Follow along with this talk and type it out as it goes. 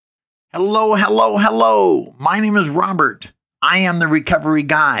Hello, hello, hello. My name is Robert. I am the recovery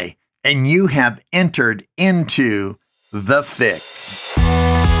guy, and you have entered into The Fix.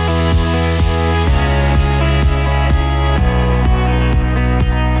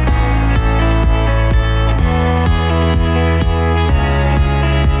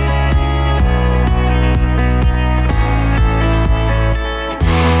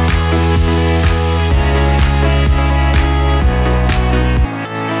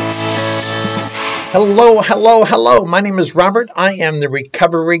 Hello, hello, hello. My name is Robert. I am the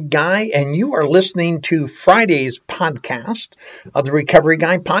recovery guy, and you are listening to Friday's podcast of the Recovery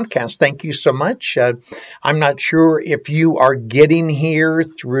Guy podcast. Thank you so much. I'm not sure if you are getting here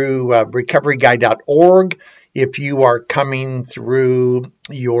through recoveryguy.org, if you are coming through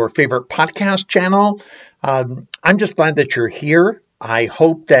your favorite podcast channel. I'm just glad that you're here. I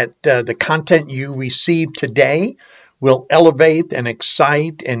hope that the content you receive today will elevate and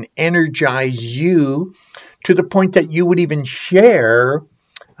excite and energize you to the point that you would even share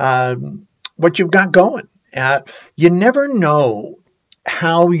what you've got going. You never know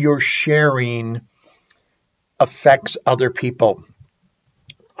how your sharing affects other people.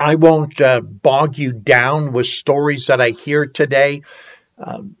 I won't bog you down with stories that I hear today.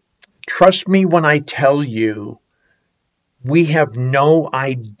 Trust me when I tell you, we have no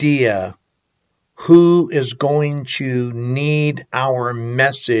idea who is going to need our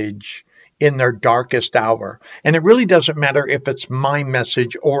message in their darkest hour. And it really doesn't matter if it's my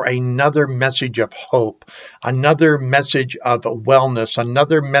message or another message of hope, another message of wellness,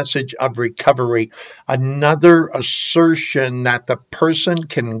 another message of recovery, another assertion that the person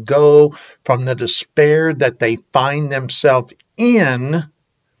can go from the despair that they find themselves in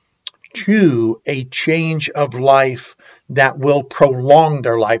to a change of life that will prolong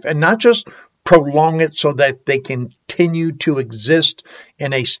their life. And not just prolong it so that they continue to exist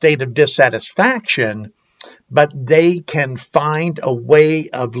in a state of dissatisfaction, but they can find a way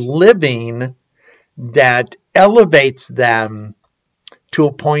of living that elevates them to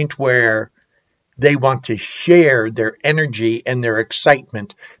a point where they want to share their energy and their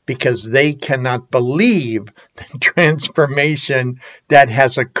excitement because they cannot believe the transformation that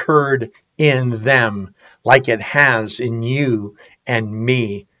has occurred in them like it has in you and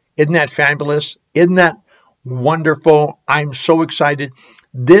me. Isn't that fabulous? Isn't that wonderful? I'm so excited.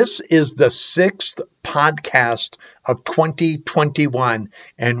 This is the 6th podcast of 2021,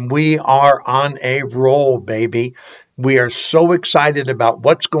 and we are on a roll, baby. We are so excited about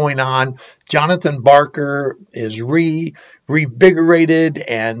what's going on. Jonathan Barker is revigorated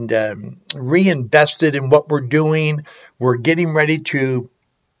and reinvested in what we're doing. We're getting ready to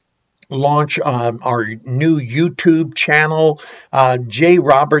launch our new YouTube channel. Jay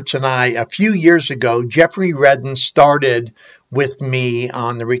Roberts and I, a few years ago, Jeffrey Redden started with me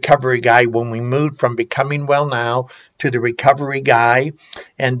on the Recovery Guy when we moved from Becoming Well Now to the Recovery Guy.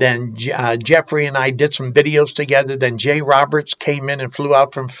 And then Jeffrey and I did some videos together. Then Jay Roberts came in and flew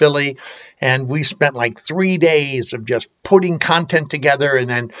out from Philly. And we spent like 3 days of just putting content together.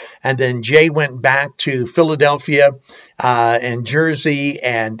 And then Jay went back to Philadelphia and Jersey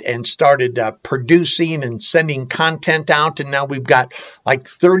and started producing and sending content out. And now we've got like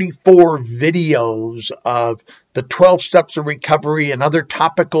 34 videos of the 12 steps of recovery and other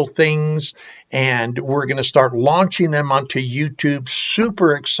topical things. And we're going to start launching them onto YouTube.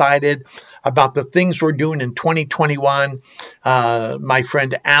 Super excited about the things we're doing in 2021. My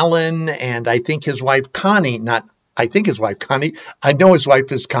friend Alan and I think his wife Connie, I know his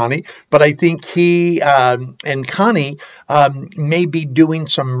wife is Connie, but I think he and Connie may be doing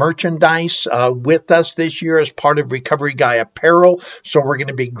some merchandise with us this year as part of Recovery Guy Apparel. So we're going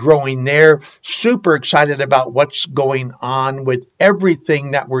to be growing there. Super excited about what's going on with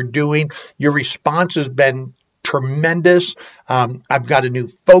everything that we're doing. Your response has been tremendous. I've got a new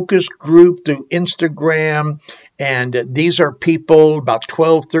focus group through Instagram, and these are people, about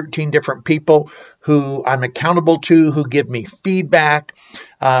 12, 13 different people who I'm accountable to, who give me feedback.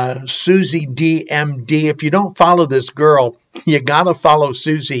 Susie DMD. If you don't follow this girl, you got to follow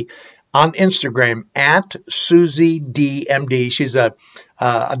Susie on Instagram at Susie DMD. She's a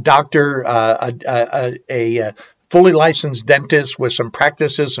doctor, a fully licensed dentist with some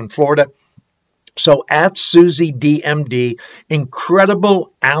practices in Florida. So at Susie DMD,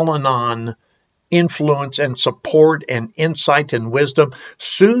 incredible Al-Anon influence and support and insight and wisdom.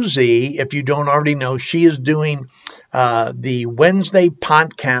 Susie, if you don't already know, she is doing the Wednesday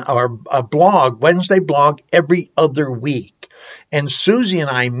podcast or a blog, Wednesday blog every other week. And Susie and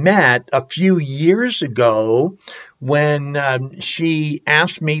I met a few years ago when she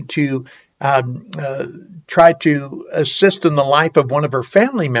asked me to tried to assist in the life of one of her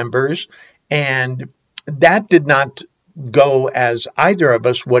family members, and that did not go as either of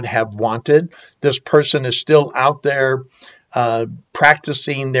us would have wanted. This person is still out there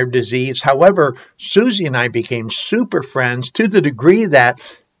practicing their disease. However, Susie and I became super friends to the degree that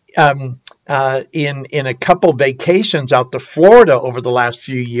in a couple vacations out to Florida over the last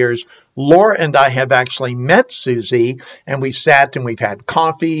few years, Laura and I have actually met Susie, and we've sat and we've had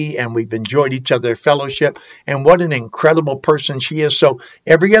coffee and we've enjoyed each other's fellowship. And what an incredible person she is. So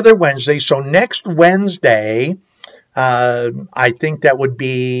every other Wednesday. So next Wednesday, I think that would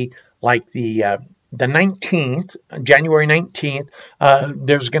be like the 19th, January 19th,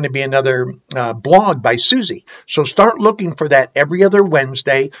 there's going to be another blog by Susie. So start looking for that every other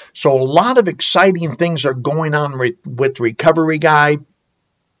Wednesday. So a lot of exciting things are going on with Recovery Guy.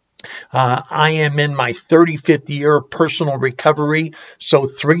 I am in my 35th year of personal recovery. So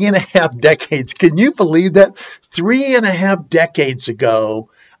 3.5 decades. Can you believe that? 3.5 decades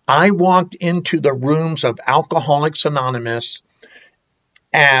ago, I walked into the rooms of Alcoholics Anonymous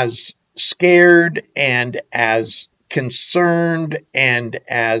as scared and as concerned and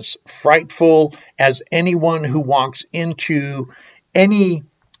as frightful as anyone who walks into any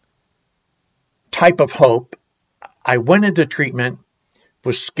type of hope. I went into treatment,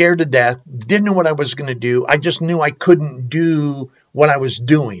 was scared to death, didn't know what I was going to do. I just knew I couldn't do what I was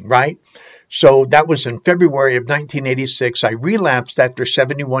doing, right? So that was in February of 1986. I relapsed after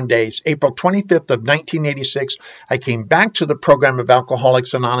 71 days. April 25th of 1986, I came back to the program of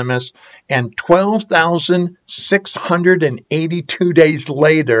Alcoholics Anonymous, and 12,682 days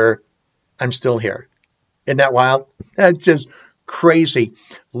later, I'm still here. Isn't that wild? That's just crazy.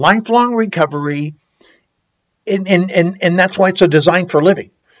 Lifelong recovery, and that's why it's a design for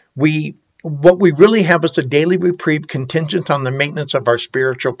living. What we really have is a daily reprieve contingent on the maintenance of our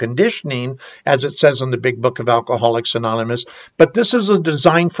spiritual conditioning, as it says in the big book of Alcoholics Anonymous. But this is a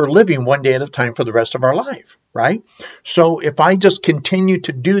design for living one day at a time for the rest of our life, right? So if I just continue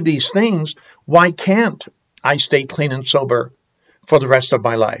to do these things, why can't I stay clean and sober for the rest of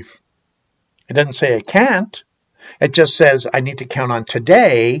my life? It doesn't say I can't. It just says I need to count on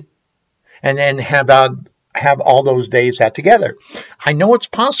today and then have all those days had together. I know it's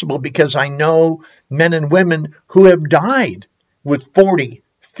possible because I know men and women who have died with 40,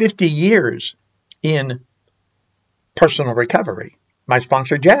 50 years in personal recovery. My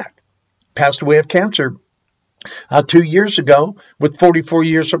sponsor, Jack, passed away of cancer 2 years ago with 44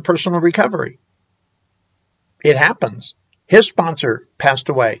 years of personal recovery. It happens. His sponsor passed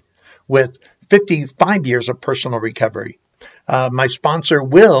away with 55 years of personal recovery. My sponsor,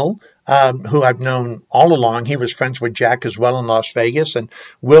 Will, who I've known all along, he was friends with Jack as well in Las Vegas, and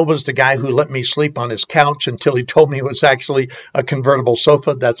Will was the guy who let me sleep on his couch until he told me it was actually a convertible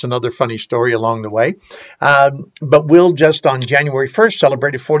sofa. That's another funny story along the way. But Will just on January 1st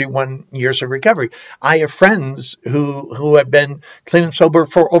celebrated 41 years of recovery. I have friends who have been clean and sober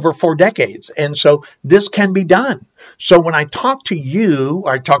for over 4 decades, and so this can be done. So when I talk to you,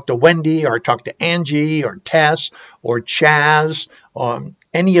 or I talk to Wendy, or I talk to Angie, or Tess, or Chaz,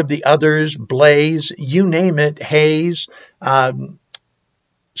 any of the others, Blaze, you name it, Hayes,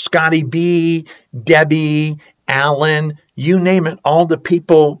 Scotty B, Debbie, Alan, you name it, all the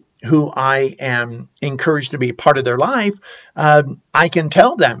people who I am encouraged to be a part of their life, I can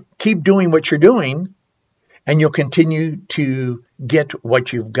tell them, keep doing what you're doing, and you'll continue to get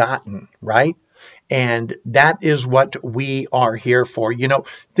what you've gotten, right? And that is what we are here for. You know,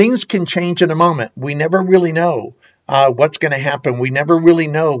 things can change in a moment. We never really know what's going to happen. We never really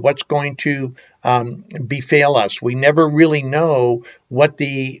know what's going to befall us. We never really know what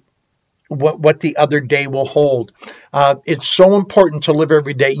the other day will hold. It's so important to live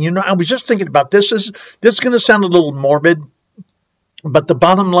every day. You know, I was just thinking about this. This is going to sound a little morbid, but the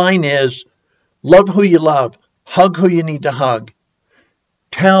bottom line is love who you love, hug who you need to hug.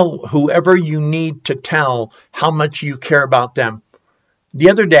 Tell whoever you need to tell how much you care about them. The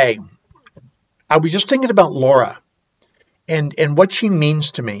other day, I was just thinking about Laura and what she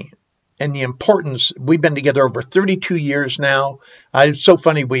means to me and the importance. We've been together over 32 years now. It's so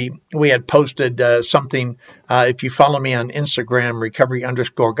funny. We had posted something. If you follow me on Instagram,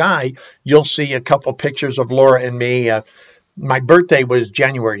 recovery_guy, you'll see a couple pictures of Laura and me. My birthday was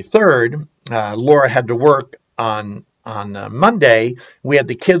January 3rd. Laura had to work on Monday. We had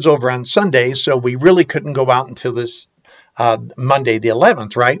the kids over on Sunday, so we really couldn't go out until this Monday the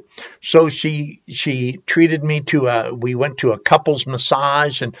 11th, right? So she treated me we went to a couples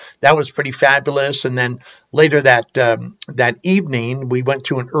massage, and that was pretty fabulous. And then later that evening, we went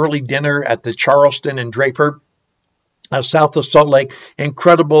to an early dinner at the Charleston in Draper. south of Salt Lake.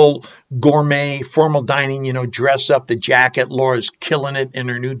 Incredible gourmet, formal dining, dress up, the jacket. Laura's killing it in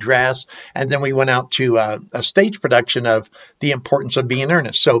her new dress. And then we went out to a stage production of The Importance of Being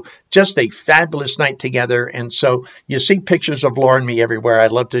Earnest. So just a fabulous night together. And so you see pictures of Laura and me everywhere. I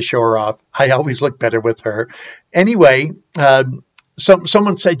love to show her off. I always look better with her. Anyway,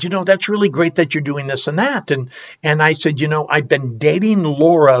 someone said, that's really great that you're doing this and that. And I said, I've been dating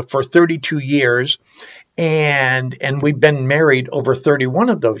Laura for 32 years. And we've been married over 31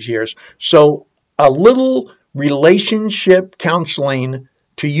 of those years. So a little relationship counseling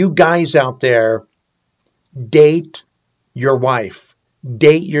to you guys out there: date your wife,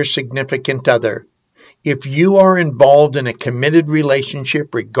 date your significant other. If you are involved in a committed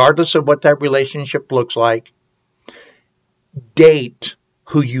relationship, regardless of what that relationship looks like, date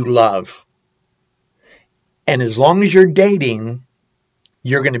who you love. And as long as you're dating,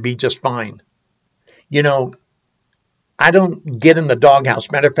 you're going to be just fine. I don't get in the doghouse.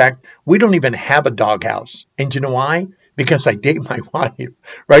 Matter of fact, we don't even have a doghouse. And you know why? Because I date my wife,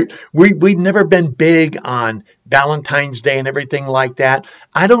 right? We've never been big on Valentine's Day and everything like that.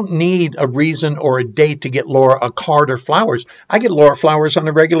 I don't need a reason or a date to get Laura a card or flowers. I get Laura flowers on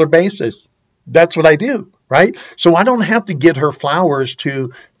a regular basis. That's what I do, right? So I don't have to get her flowers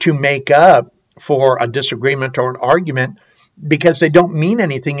to make up for a disagreement or an argument, because they don't mean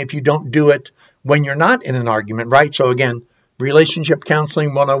anything if you don't do it when you're not in an argument, right? So again, relationship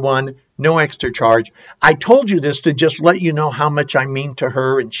counseling 101, no extra charge. I told you this to just let you know how much I mean to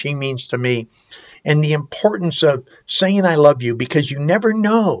her and she means to me, and the importance of saying I love you, because you never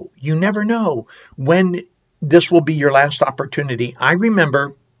know when this will be your last opportunity. I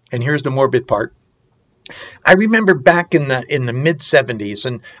remember, and here's the morbid part, I remember back in the mid 70s,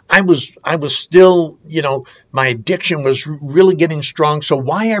 and I was still, my addiction was really getting strong. So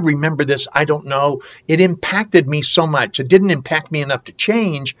why I remember this, I don't know. It impacted me so much. It didn't impact me enough to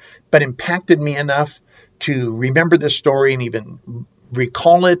change, but impacted me enough to remember this story and even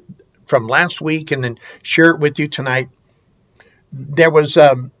recall it from last week and then share it with you tonight. There was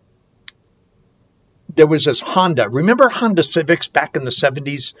this Honda. Remember Honda Civics back in the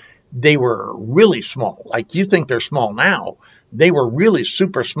 70s? They were really small. Like you think they're small now. They were really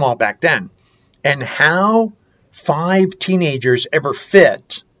super small back then. And how 5 teenagers ever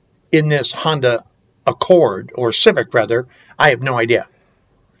fit in this Honda Accord, or Civic rather, I have no idea.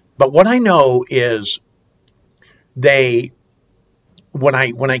 But what I know is when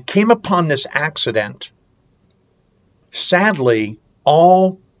I came upon this accident, sadly,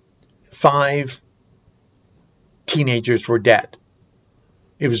 all 5 teenagers were dead.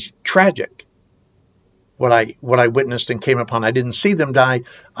 It was tragic what I witnessed and came upon. I didn't see them die.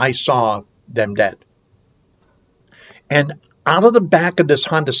 I saw them dead. And out of the back of this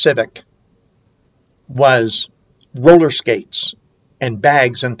Honda Civic was roller skates and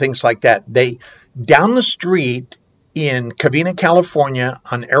bags and things like that. Down the street in Covina, California,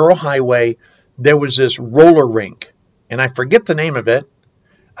 on Arrow Highway, there was this roller rink, and I forget the name of it.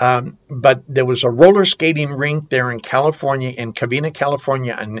 But there was a roller skating rink there in California, in Covina,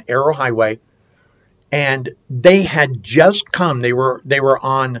 California, on Arrow Highway, and they had just come. They were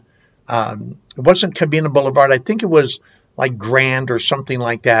on, it wasn't Covina Boulevard. I think it was like Grand or something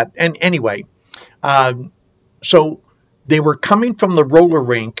like that. And anyway, so they were coming from the roller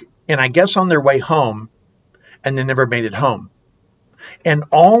rink, and I guess on their way home, and they never made it home. And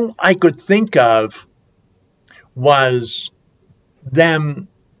all I could think of was them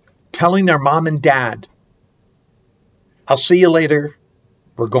telling their mom and dad, I'll see you later,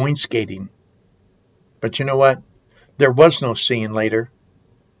 we're going skating. But you know what? There was no seeing later,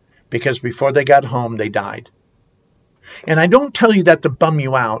 because before they got home, they died. And I don't tell you that to bum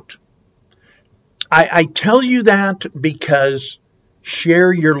you out. I tell you that because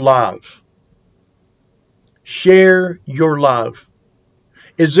share your love. Share your love.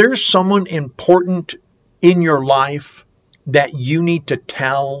 Is there someone important in your life that you need to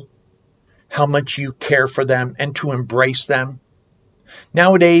tell how much you care for them and to embrace them?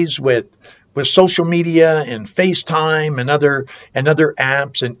 Nowadays, with social media and FaceTime and other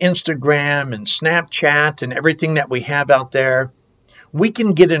apps and Instagram and Snapchat and everything that we have out there, we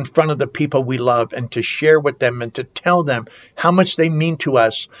can get in front of the people we love and to share with them and to tell them how much they mean to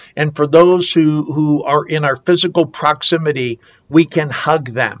us. And for those who are in our physical proximity, we can hug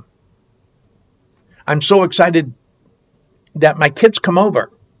them. I'm so excited that my kids come over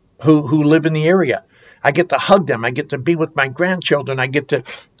who live in the area. I get to hug them. I get to be with my grandchildren. I get to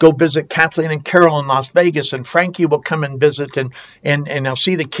go visit Kathleen and Carol in Las Vegas, and Frankie will come and visit, and I'll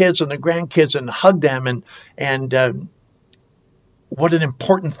see the kids and the grandkids and hug them, and what an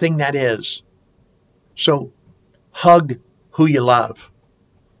important thing that is. So Hug who you love.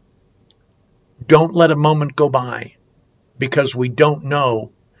 Don't let a moment go by, because we don't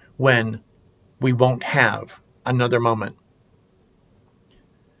know when we won't have another moment.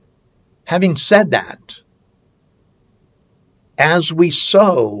 Having said that, as we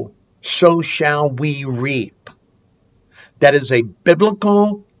sow, so shall we reap. That is a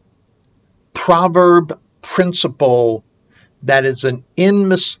biblical proverb principle that is an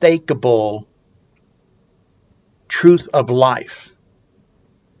unmistakable truth of life.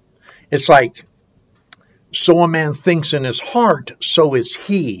 It's like, so a man thinks in his heart, so is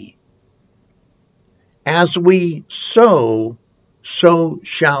he. As we sow, so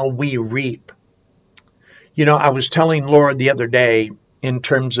shall we reap. You know, I was telling Laura the other day in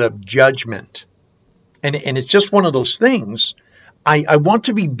terms of judgment, and it's just one of those things. I want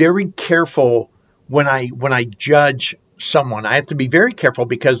to be very careful when I judge someone. I have to be very careful,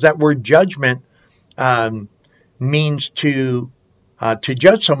 because that word judgment means to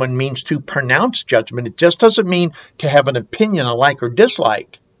judge someone means to pronounce judgment. It just doesn't mean to have an opinion, a like or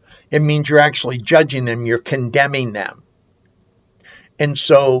dislike. It means you're actually judging them, you're condemning them. And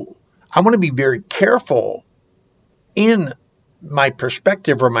so I want to be very careful in my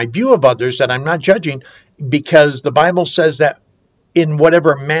perspective or my view of others that I'm not judging, because the Bible says that in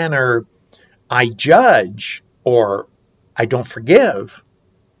whatever manner I judge or I don't forgive,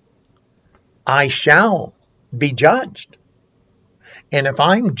 I shall be judged. And if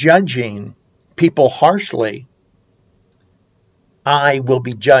I'm judging people harshly, I will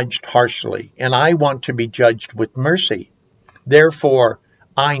be judged harshly, and I want to be judged with mercy. Therefore,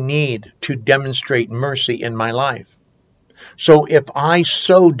 I need to demonstrate mercy in my life. So if I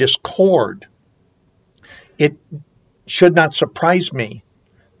sow discord, it should not surprise me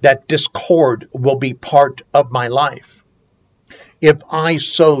that discord will be part of my life. If I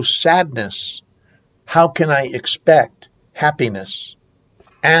sow sadness, how can I expect happiness?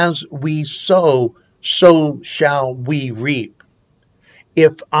 As we sow, so shall we reap.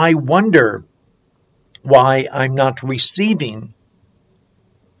 If I wonder why I'm not receiving,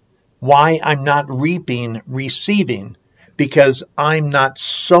 why I'm not reaping, receiving, because I'm not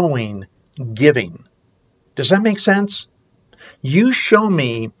sowing, giving. Does that make sense? You show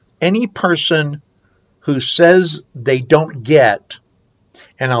me any person who says they don't get,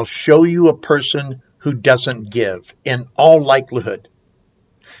 and I'll show you a person who doesn't give, in all likelihood.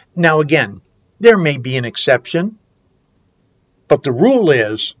 Now again, there may be an exception, but the rule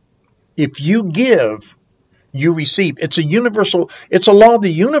is, if you give, you receive. It's a universal, it's a law of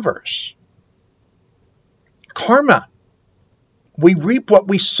the universe. Karma. We reap what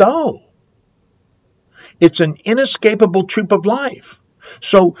we sow. It's an inescapable truth of life.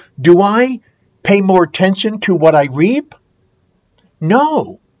 So do I pay more attention to what I reap?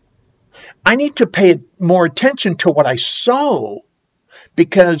 No. I need to pay more attention to what I sow,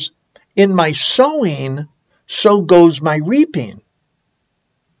 because in my sowing, so goes my reaping.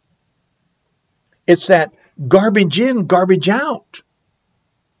 It's that garbage in, garbage out.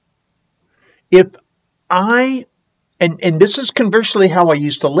 If I, and this is conversely how I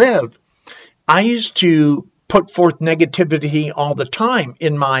used to live, I used to put forth negativity all the time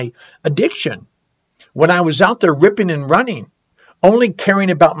in my addiction. When I was out there ripping and running, only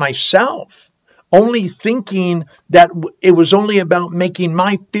caring about myself, only thinking that it was only about making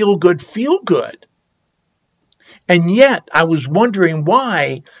my feel good. And yet I was wondering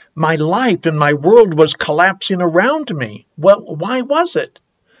why my life and my world was collapsing around me. Well, why was it?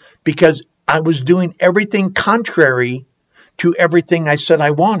 Because I was doing everything contrary to everything I said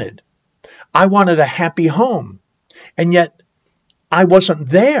I wanted. I wanted a happy home, and yet I wasn't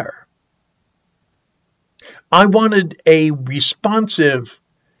there. I wanted a responsive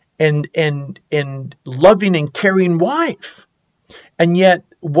and loving and caring wife, and yet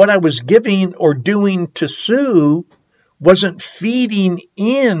what I was giving or doing to Sue wasn't feeding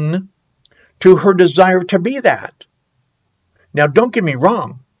in to her desire to be that. Now, don't get me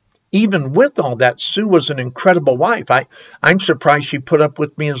wrong. Even with all that, Sue was an incredible wife. I'm surprised she put up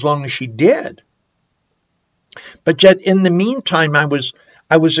with me as long as she did. But yet, in the meantime, I was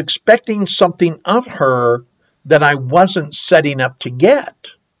expecting something of her that I wasn't setting up to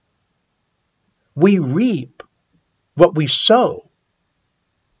get. We reap what we sow.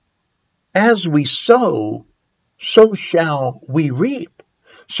 As we sow, so shall we reap.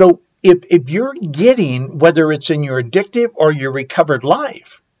 So if you're getting, whether it's in your addictive or your recovered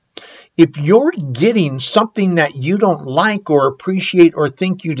life, if you're getting something that you don't like or appreciate or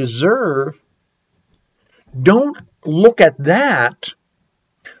think you deserve, don't look at that.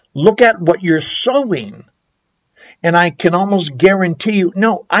 Look at what you're sowing. And I can almost guarantee you,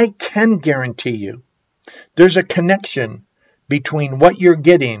 no, I can guarantee you There's a connection between what you're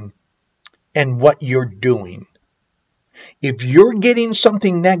getting and what you're doing. If you're getting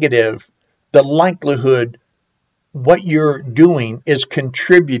something negative, the likelihood what you're doing is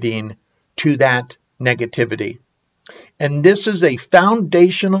contributing to that negativity. And this is a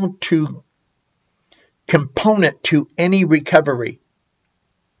foundational component to any recovery.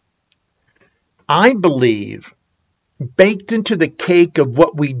 I believe baked into the cake of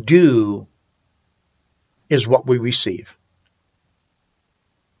what we do is what we receive.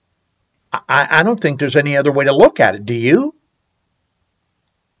 I don't think there's any other way to look at it. Do you?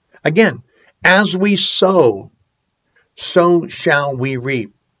 Again, as we sow, so shall we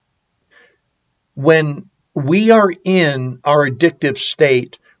reap. When we are in our addictive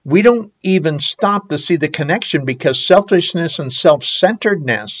state, we don't even stop to see the connection, because selfishness and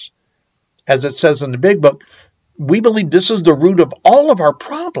self-centeredness, as it says in the big book, we believe this is the root of all of our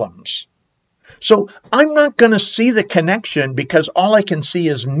problems. So I'm not going to see the connection because all I can see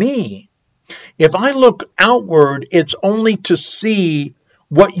is me. If I look outward, it's only to see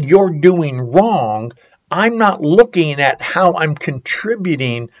what you're doing wrong. I'm not looking at how I'm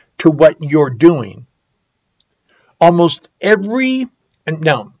contributing to what you're doing. Almost every,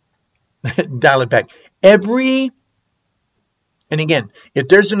 no, dial it back. And again, if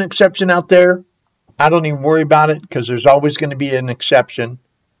there's an exception out there, I don't even worry about it, because there's always going to be an exception,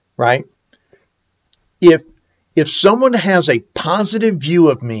 right? If someone has a positive view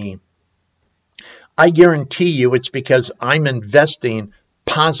of me, I guarantee you it's because I'm investing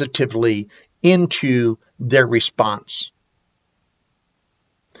positively into their response.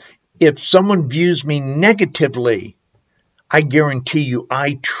 If someone views me negatively, I guarantee you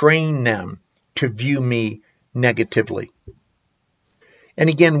I train them to view me negatively. And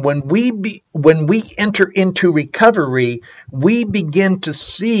again, when we enter into recovery, we begin to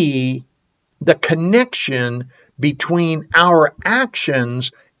see the connection between our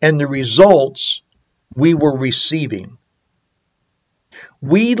actions and the results we were receiving.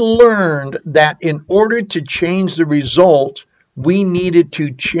 We learned that in order to change the result, we needed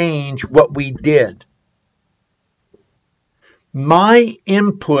to change what we did. My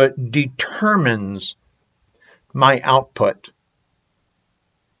input determines my output.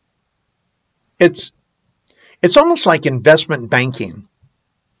 It's almost like investment banking.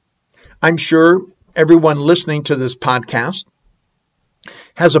 I'm sure everyone listening to this podcast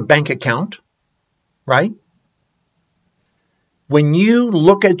has a bank account, right? When you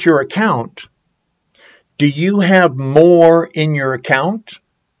look at your account, do you have more in your account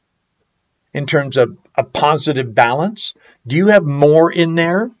in terms of a positive balance? Do you have more in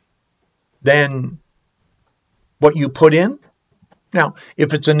there than what you put in? Now,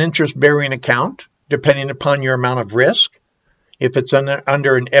 if it's an interest-bearing account, depending upon your amount of risk, if it's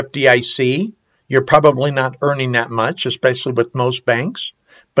under an FDIC, you're probably not earning that much, especially with most banks.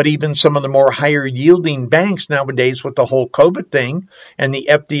 But even some of the more higher yielding banks nowadays, with the whole COVID thing and the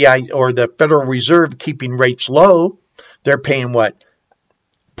FDI or the Federal Reserve keeping rates low, they're paying what?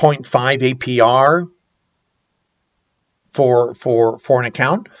 0.5 APR for an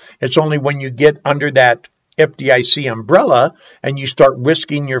account. It's only when you get under that FDIC umbrella and you start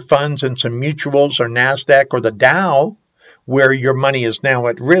risking your funds in some mutuals or NASDAQ or the Dow, where your money is now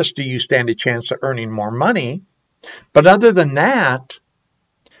at risk, do you stand a chance of earning more money? But other than that,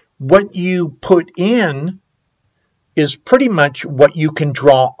 what you put in is pretty much what you can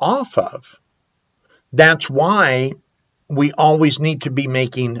draw off of. That's why we always need to be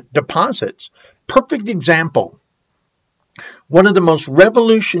making deposits. Perfect example. One of the most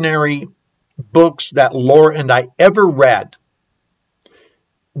revolutionary books that Laura and I ever read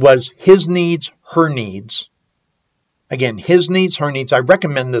was His Needs, Her Needs. Again, His Needs, Her Needs. I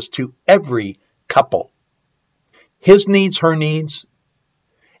recommend this to every couple. His Needs, Her Needs.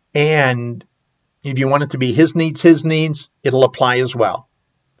 And if you want it to be His Needs, it'll apply as well.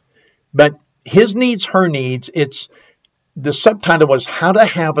 But His Needs, Her Needs, the subtitle was How to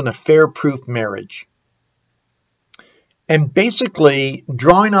Have an Affair-Proof Marriage. And basically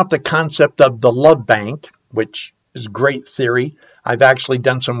drawing off the concept of the love bank, which is great theory. I've actually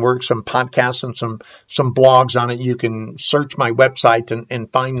done some work, some podcasts, and some blogs on it. You can search my website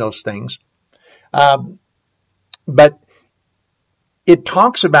and find those things. But it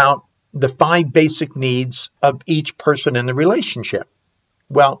talks about the 5 basic needs of each person in the relationship.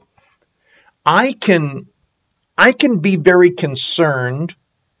 Well, I can be very concerned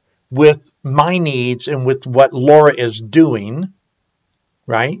with my needs and with what Laura is doing,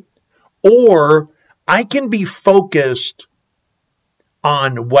 right? Or I can be focused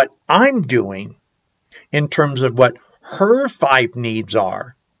on what I'm doing in terms of what her 5 needs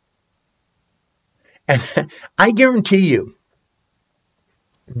are. And I guarantee you,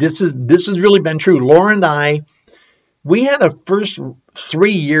 this has really been true. Laura and I, we had a first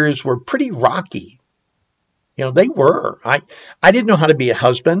 3 years were pretty rocky. They were. I didn't know how to be a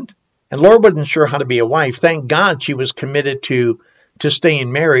husband, and Laura wasn't sure how to be a wife. Thank God she was committed to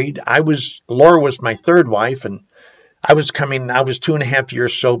staying married. Laura was my third wife, and I was 2.5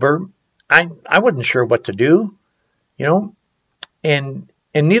 years sober. I wasn't sure what to do, and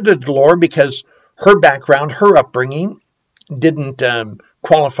neither did Laura, because her background, her upbringing didn't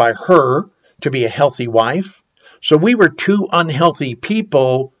qualify her to be a healthy wife. So we were two unhealthy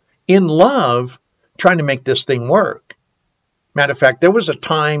people in love trying to make this thing work. Matter of fact, there was a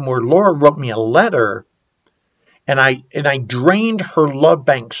time where Laura wrote me a letter, and I drained her love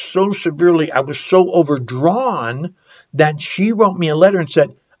bank so severely, I was so overdrawn that she wrote me a letter and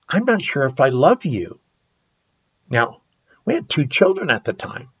said, "I'm not sure if I love you." Now, we had 2 children at the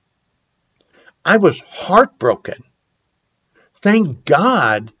time. I was heartbroken. Thank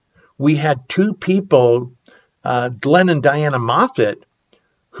God we had 2 people, Glenn and Diana Moffat,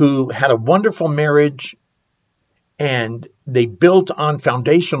 who had a wonderful marriage, and they built on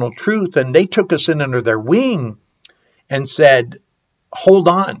foundational truth, and they took us in under their wing and said, hold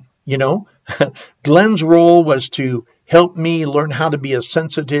on, Glenn's role was to help me learn how to be a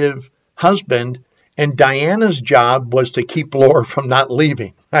sensitive husband, and Diana's job was to keep Laura from not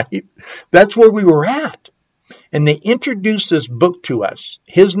leaving, right? That's where we were at. And they introduced this book to us,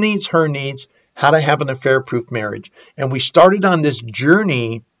 His Needs, Her Needs, How to Have an Affair-Proof Marriage. And we started on this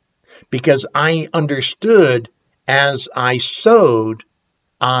journey because I understood as I sowed,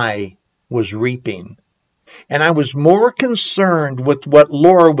 I was reaping. And I was more concerned with what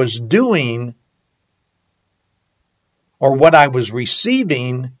Laura was doing or what I was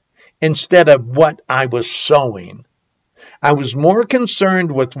receiving instead of what I was sowing. I was more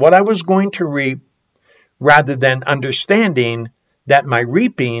concerned with what I was going to reap rather than understanding that my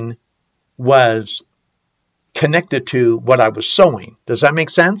reaping was connected to what I was sowing. Does that make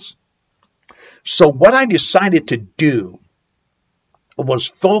sense? So what I decided to do was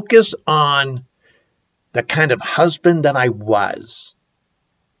focus on the kind of husband that I was.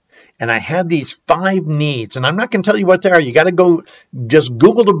 And I had these 5 needs, and I'm not going to tell you what they are. You got to go just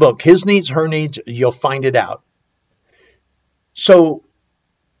Google the book, His Needs, Her Needs. You'll find it out. So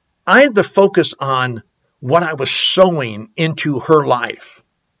I had to focus on what I was sowing into her life.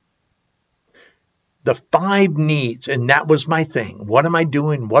 The 5 needs, and that was my thing. What am I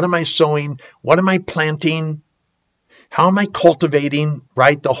doing? What am I sowing? What am I planting? How am I cultivating,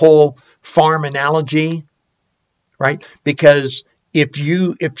 right? The whole farm analogy, right? Because if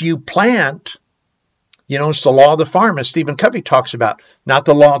you plant, it's the law of the farm, as Stephen Covey talks about, not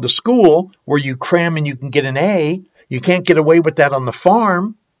the law of the school where you cram and you can get an A. You can't get away with that on the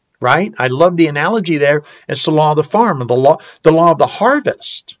farm, right? I love the analogy there. It's the law of the farm, the law of the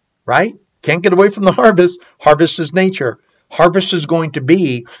harvest, right? Can't get away from the harvest. Harvest is nature. Harvest is going to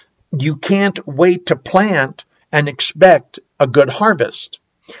be, you can't wait to plant and expect a good harvest.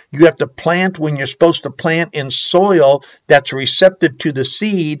 You have to plant when you're supposed to plant in soil that's receptive to the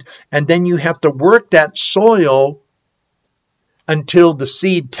seed, and then you have to work that soil until the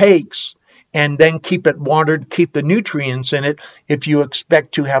seed takes, and then keep it watered, keep the nutrients in it if you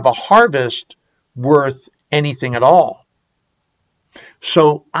expect to have a harvest worth anything at all.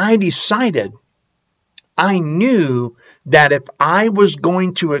 So I decided, I knew that if I was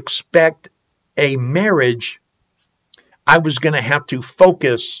going to expect a marriage, I was going to have to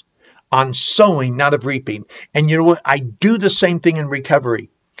focus on sowing, not of reaping. And you know what? I do the same thing in recovery.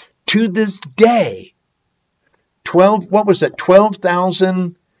 To this day,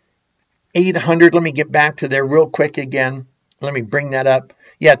 12,800. Let me get back to there real quick again. Let me bring that up.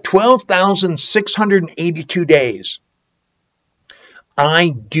 Yeah, 12,682 days. I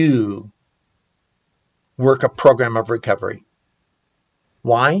do work a program of recovery.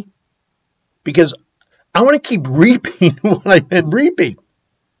 Why? Because I want to keep reaping what I've been reaping.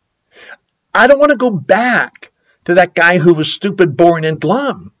 I don't want to go back to that guy who was stupid, boring, and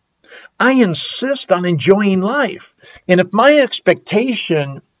glum. I insist on enjoying life. And if my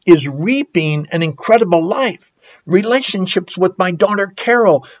expectation is reaping an incredible life, relationships with my daughter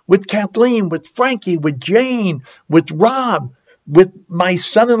Carol, with Kathleen, with Frankie, with Jane, with Rob, with my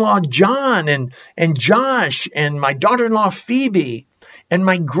son-in-law John and Josh, and my daughter-in-law Phoebe, and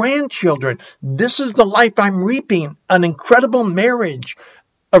my grandchildren. This is the life I'm reaping, an incredible marriage,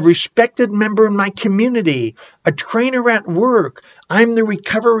 a respected member in my community, a trainer at work. I'm the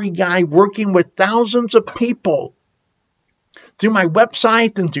recovery guy working with thousands of people through my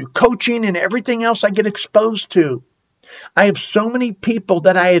website and through coaching and everything else I get exposed to. I have so many people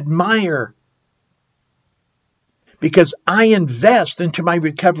that I admire because I invest into my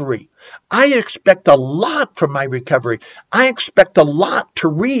recovery. I expect a lot from my recovery. I expect a lot to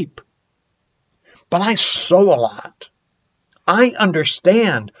reap, but I sow a lot. I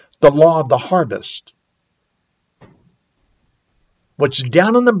understand the law of the harvest. What's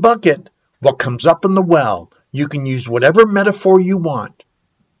down in the bucket, what comes up in the well. You can use whatever metaphor you want.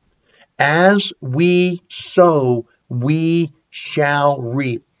 As we sow, we shall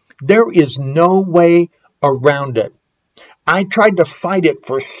reap. There is no way around it. I tried to fight it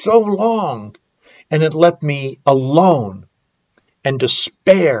for so long, and it left me alone and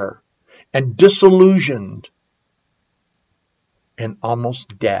despair and disillusioned and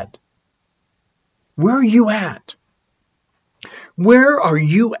almost dead. Where are you at? Where are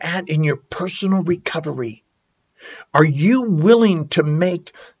you at in your personal recovery? Are you willing to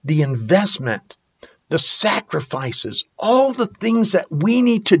make the investment, the sacrifices, all the things that we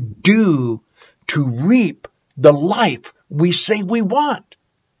need to do to reap the life we say we want?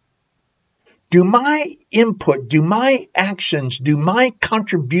 Do my input, do my actions, do my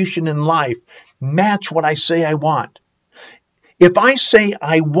contribution in life match what I say I want? If I say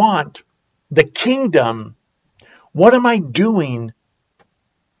I want the kingdom, what am I doing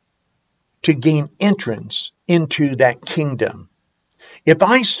to gain entrance into that kingdom? If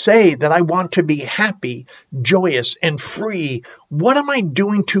I say that I want to be happy, joyous, and free, what am I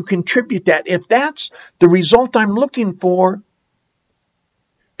doing to contribute that? If that's the result I'm looking for,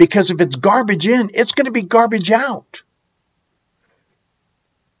 because if it's garbage in, it's going to be garbage out.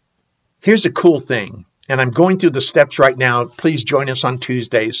 Here's a cool thing, and I'm going through the steps right now. Please join us on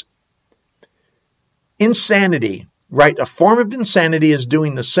Tuesdays. Insanity, right? A form of insanity is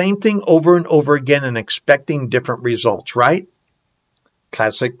doing the same thing over and over again and expecting different results, right?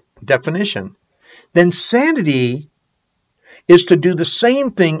 Classic definition. Then sanity is to do the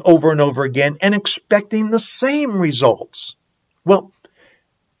same thing over and over again and expecting the same results. Well,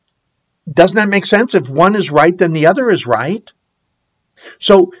 doesn't that make sense? If one is right, then the other is right.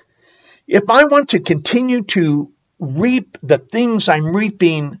 So if I want to continue to reap the things I'm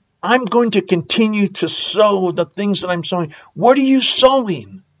reaping, I'm going to continue to sow the things that I'm sowing. What are you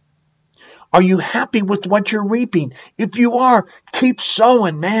sowing? Are you happy with what you're reaping? If you are, keep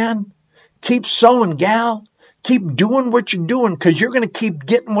sowing, man. Keep sowing, gal. Keep doing what you're doing, because you're going to keep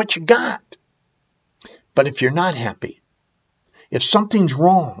getting what you got. But if you're not happy, if something's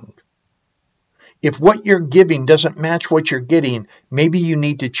wrong, if what you're giving doesn't match what you're getting, maybe you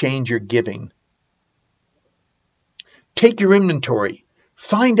need to change your giving. Take your inventory.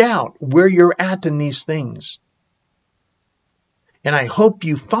 Find out where you're at in these things. And I hope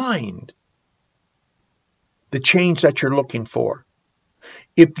you find the change that you're looking for.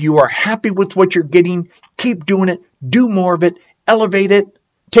 If you are happy with what you're getting, keep doing it. Do more of it. Elevate it.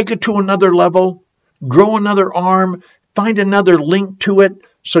 Take it to another level. Grow another arm. Find another link to it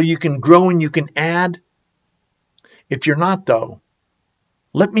so you can grow and you can add. If you're not, though,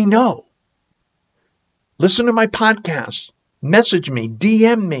 let me know. Listen to my podcast. Message me.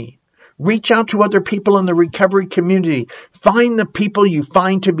 DM me. Reach out to other people in the recovery community. Find the people you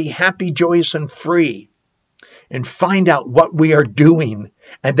find to be happy, joyous, and free. And find out what we are doing,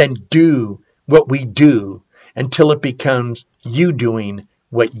 and then do what we do until it becomes you doing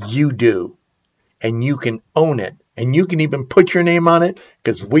what you do. And you can own it. And you can even put your name on it,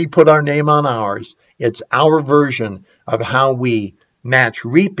 because we put our name on ours. It's our version of how we match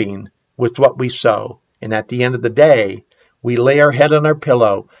reaping with what we sow. And at the end of the day, we lay our head on our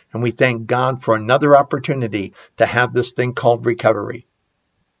pillow and we thank God for another opportunity to have this thing called recovery.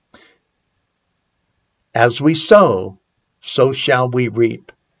 As we sow, so shall we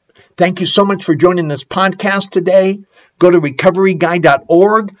reap. Thank you so much for joining this podcast today. Go to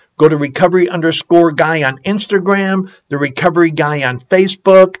recoveryguy.org. Go to recovery_guy on Instagram, the Recovery Guy on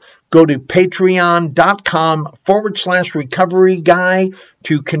Facebook. Go to patreon.com/recovery guy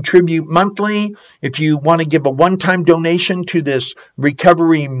to contribute monthly. If you want to give a one-time donation to this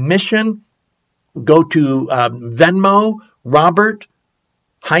recovery mission, go to Venmo, Robert-Pardon-3.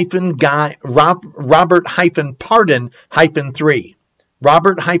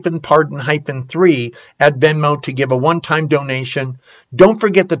 Robert-Pardon-3 at Venmo to give a one-time donation. Don't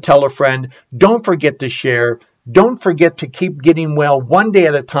forget to tell a friend. Don't forget to share. Don't forget to keep getting well one day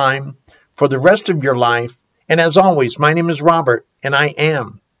at a time for the rest of your life. And as always, my name is Robert, and I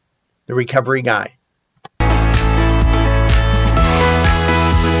am the Recovery Guy.